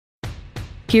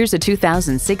Here's a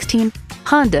 2016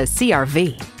 Honda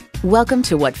CR-V. Welcome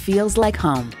to what feels like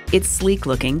home. It's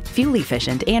sleek-looking,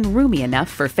 fuel-efficient, and roomy enough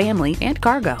for family and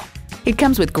cargo. It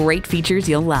comes with great features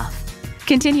you'll love.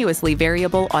 Continuously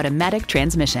variable automatic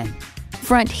transmission,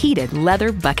 front heated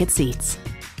leather bucket seats,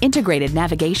 integrated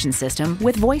navigation system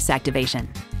with voice activation,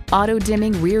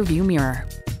 auto-dimming rear view mirror,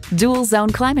 dual zone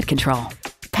climate control,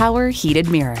 power heated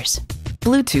mirrors,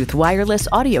 Bluetooth wireless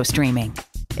audio streaming,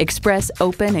 express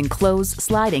open and close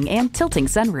sliding and tilting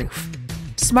sunroof,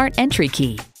 smart entry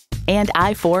key, and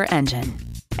i4 engine.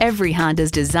 Every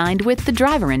Honda's designed with the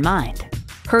driver in mind.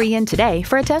 Hurry in today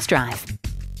for a test drive.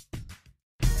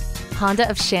 Honda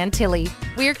of Chantilly.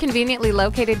 We're conveniently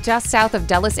located just south of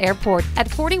Dulles Airport at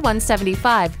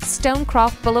 4175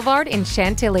 Stonecroft Boulevard in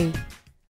Chantilly.